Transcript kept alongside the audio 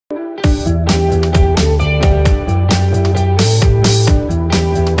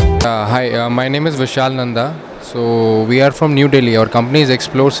Hi, my name is Vishal Nanda. So we are from New Delhi. Our company is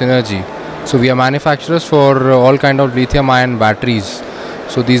Explore Synergy. So we are manufacturers for all kind of lithium-ion batteries.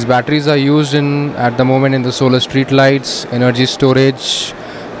 So these batteries are used in at the moment in the solar street lights, energy storage,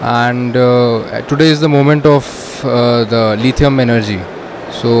 and today is the moment of the lithium energy.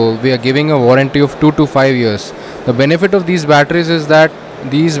 So we are giving a warranty of 2 to 5 years. The benefit of these batteries is that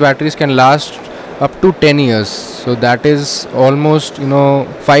these batteries can last up to 10 years. So that is almost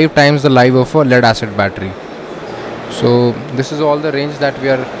 5 times the life of a lead acid battery. So this is all the range that we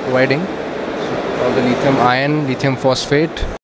are providing. So all the lithium ion, lithium phosphate.